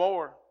him no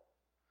more.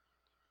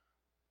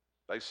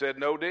 They said,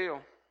 no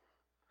deal.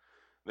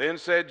 Then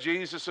said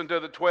Jesus unto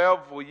the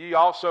 12, will ye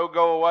also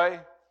go away?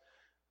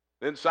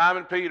 Then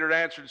Simon Peter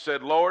answered and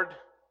said, Lord,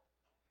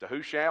 to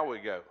who shall we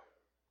go?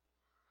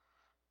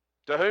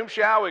 To whom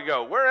shall we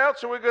go? Where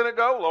else are we going to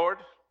go, Lord?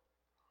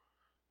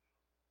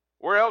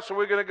 Where else are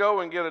we going to go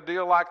and get a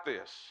deal like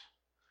this?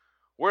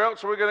 Where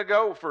else are we going to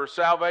go for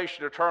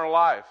salvation, eternal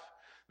life?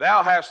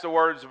 Thou hast the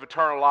words of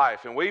eternal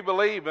life, and we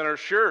believe and are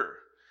sure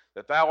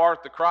that thou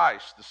art the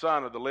Christ, the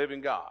Son of the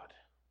living God.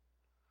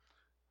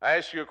 I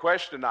ask you a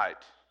question tonight.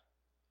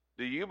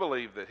 Do you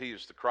believe that he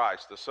is the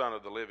Christ, the Son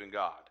of the living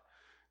God?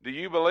 Do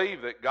you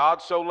believe that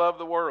God so loved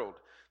the world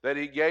that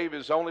he gave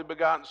his only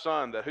begotten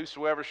Son, that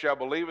whosoever shall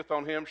believeth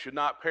on him should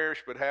not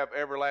perish but have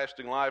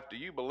everlasting life? Do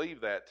you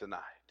believe that tonight?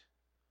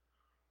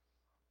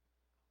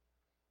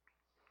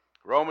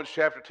 Romans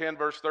chapter 10,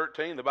 verse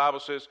 13, the Bible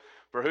says,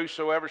 for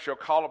whosoever shall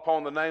call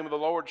upon the name of the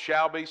Lord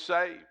shall be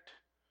saved.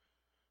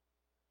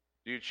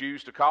 Do you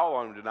choose to call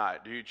on him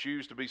tonight? Do you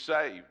choose to be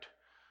saved?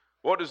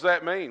 What does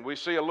that mean? We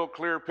see a little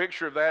clearer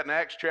picture of that in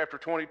Acts chapter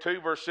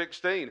 22, verse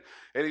 16.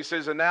 And he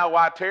says, and now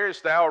why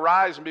tarriest thou?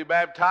 Arise and be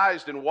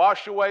baptized and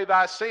wash away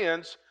thy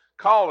sins,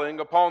 calling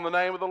upon the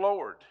name of the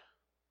Lord.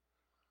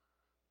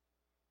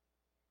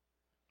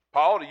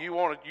 Paul, do you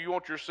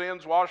want your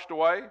sins washed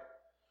away?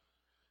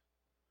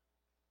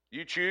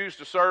 You choose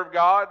to serve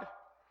God?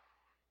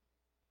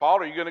 Paul,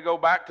 are you going to go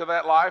back to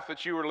that life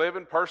that you were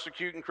living,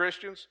 persecuting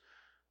Christians?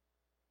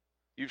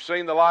 You've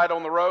seen the light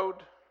on the road.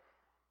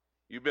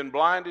 You've been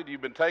blinded.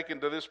 You've been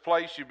taken to this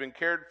place. You've been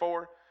cared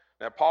for.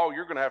 Now, Paul,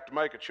 you're going to have to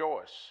make a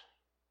choice.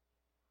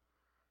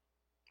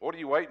 What are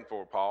you waiting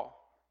for, Paul?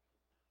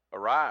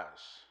 Arise.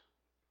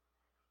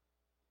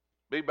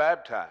 Be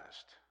baptized.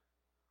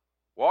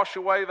 Wash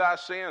away thy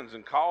sins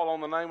and call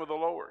on the name of the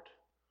Lord.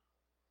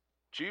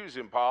 Choose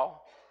him,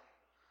 Paul.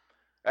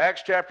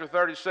 Acts chapter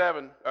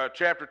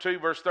 2,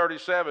 verse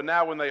 37.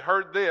 Now when they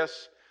heard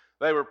this,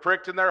 they were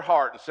pricked in their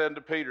heart and said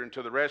unto Peter and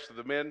to the rest of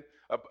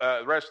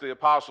the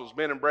apostles,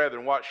 men and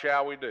brethren, what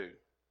shall we do?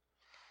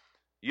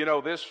 You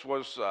know, this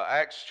was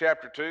Acts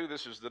chapter 2.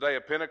 This is the day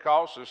of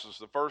Pentecost. This is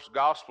the first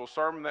gospel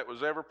sermon that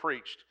was ever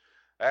preached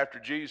after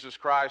Jesus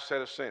Christ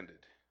had ascended.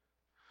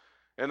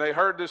 And they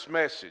heard this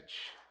message.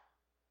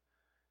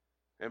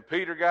 And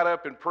Peter got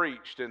up and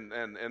preached, and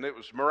it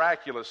was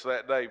miraculous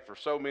that day for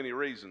so many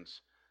reasons.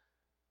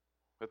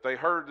 But they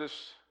heard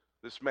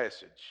this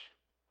message.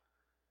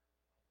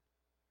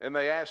 And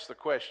they asked the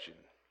question,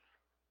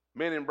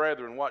 men and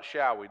brethren, what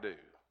shall we do?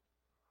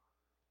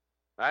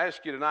 I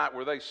ask you tonight,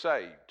 were they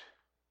saved?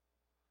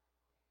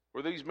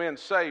 Were these men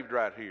saved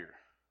right here?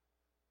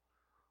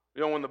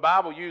 You know, when the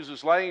Bible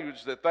uses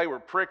language that they were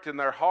pricked in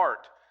their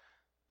heart,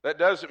 that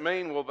doesn't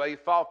mean, well, they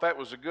thought that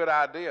was a good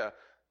idea.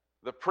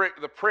 The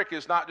prick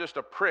is not just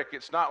a prick.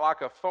 It's not like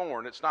a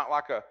thorn. It's not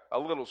like a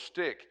little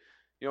stick.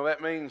 You know,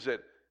 that means that,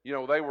 you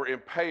know, they were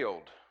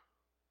impaled.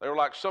 They were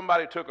like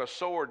somebody took a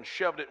sword and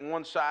shoved it in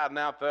one side and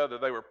out the other.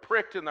 They were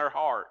pricked in their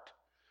heart.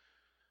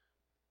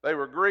 They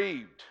were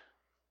grieved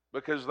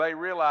because they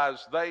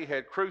realized they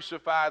had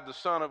crucified the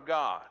Son of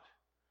God.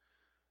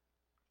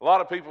 A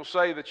lot of people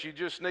say that you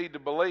just need to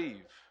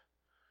believe.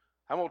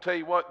 I'm going to tell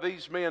you what,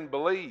 these men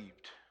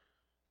believed.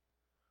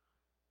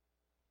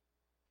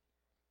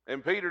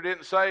 And Peter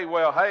didn't say,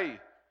 well, hey,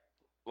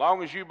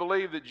 long as you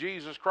believe that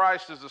Jesus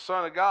Christ is the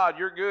Son of God,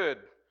 you're good.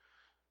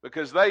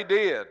 Because they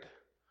did.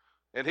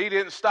 And he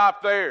didn't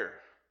stop there.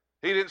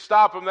 He didn't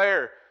stop them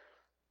there.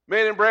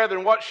 Men and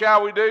brethren, what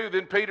shall we do?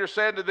 Then Peter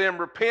said to them,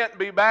 repent and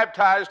be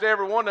baptized,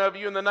 every one of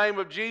you, in the name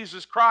of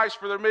Jesus Christ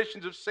for the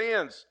remission of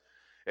sins,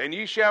 and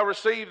ye shall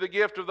receive the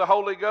gift of the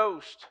Holy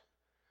Ghost.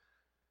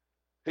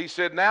 He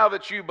said, now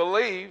that you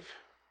believe,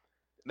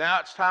 now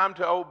it's time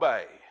to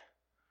obey.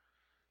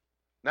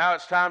 Now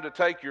it's time to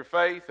take your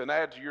faith and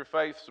add to your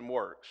faith some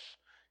works.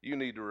 You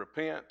need to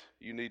repent,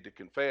 you need to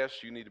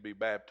confess, you need to be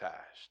baptized.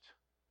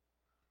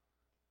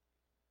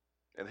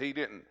 And he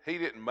didn't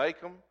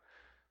make them.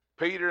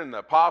 Peter and the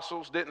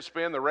apostles didn't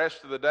spend the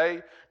rest of the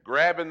day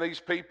grabbing these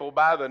people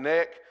by the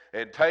neck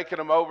and taking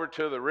them over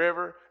to the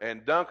river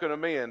and dunking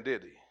them in,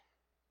 did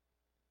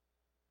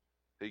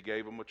he? He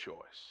gave them a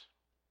choice.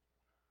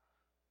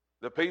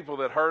 The people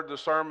that heard the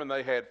sermon,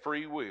 they had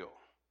free will.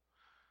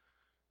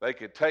 They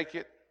could take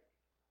it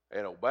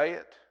and obey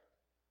it,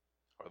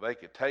 or they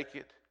could take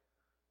it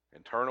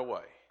and turn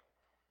away.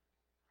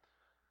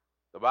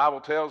 The Bible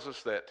tells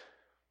us that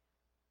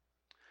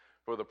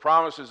for the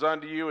promises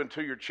unto you and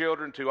to your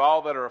children, to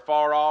all that are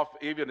afar off,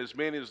 even as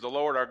many as the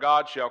Lord our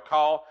God shall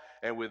call.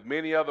 And with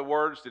many other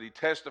words did he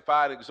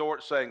testify and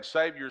exhort, saying,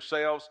 save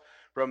yourselves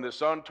from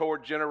this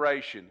untoward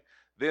generation.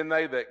 Then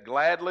they that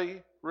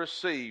gladly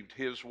received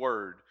his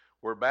word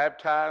were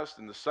baptized,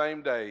 in the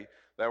same day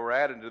there were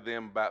added to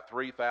them about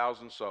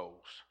 3,000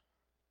 souls.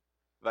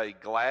 They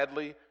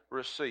gladly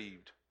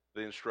received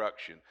the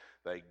instruction.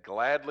 They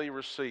gladly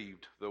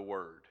received the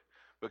word.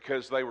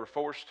 Because they were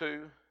forced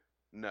to?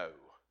 No.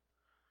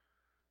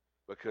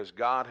 Because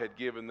God had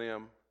given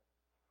them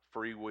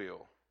free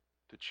will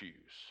to choose.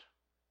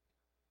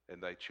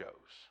 And they chose.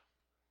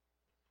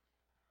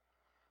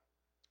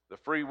 The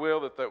free will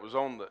that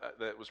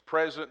was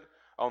present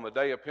on the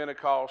day of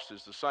Pentecost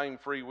is the same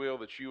free will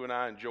that you and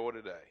I enjoy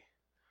today.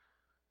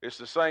 It's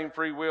the same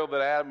free will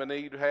that Adam and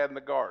Eve had in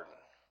the garden.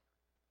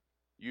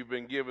 You've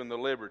been given the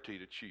liberty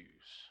to choose.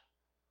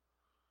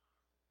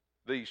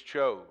 These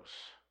chose.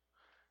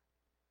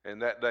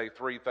 And that day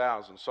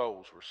 3,000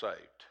 souls were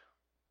saved.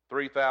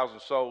 3,000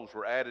 souls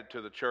were added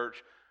to the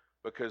church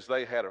because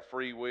they had a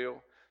free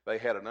will. They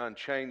had an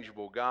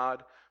unchangeable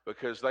God,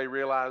 because they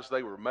realized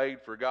they were made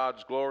for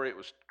God's glory. It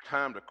was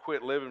time to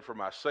quit living for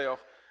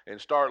myself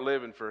and start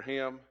living for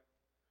him.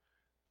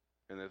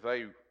 And that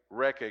they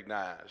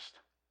recognized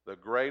the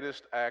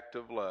greatest act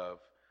of love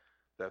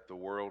that the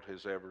world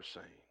has ever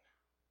seen.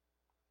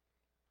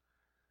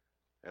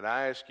 And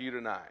I ask you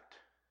tonight,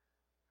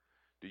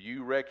 do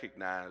you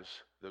recognize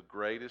the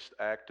greatest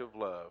act of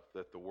love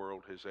that the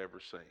world has ever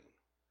seen?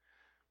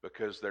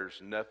 Because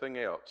there's nothing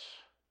else.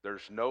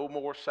 There's no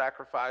more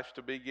sacrifice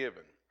to be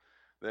given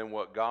than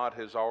what God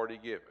has already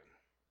given.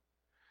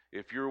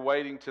 If you're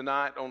waiting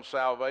tonight on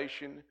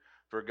salvation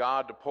for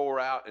God to pour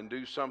out and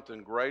do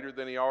something greater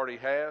than he already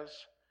has,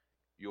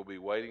 you'll be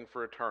waiting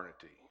for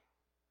eternity.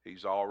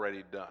 He's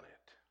already done it.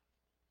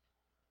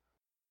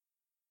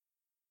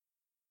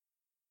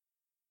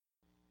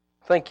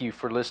 Thank you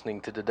for listening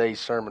to today's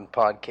sermon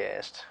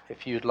podcast.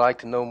 If you'd like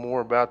to know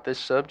more about this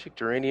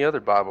subject or any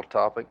other Bible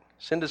topic,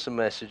 send us a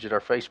message at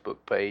our Facebook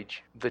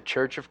page, The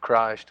Church of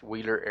Christ,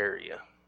 Wheeler Area.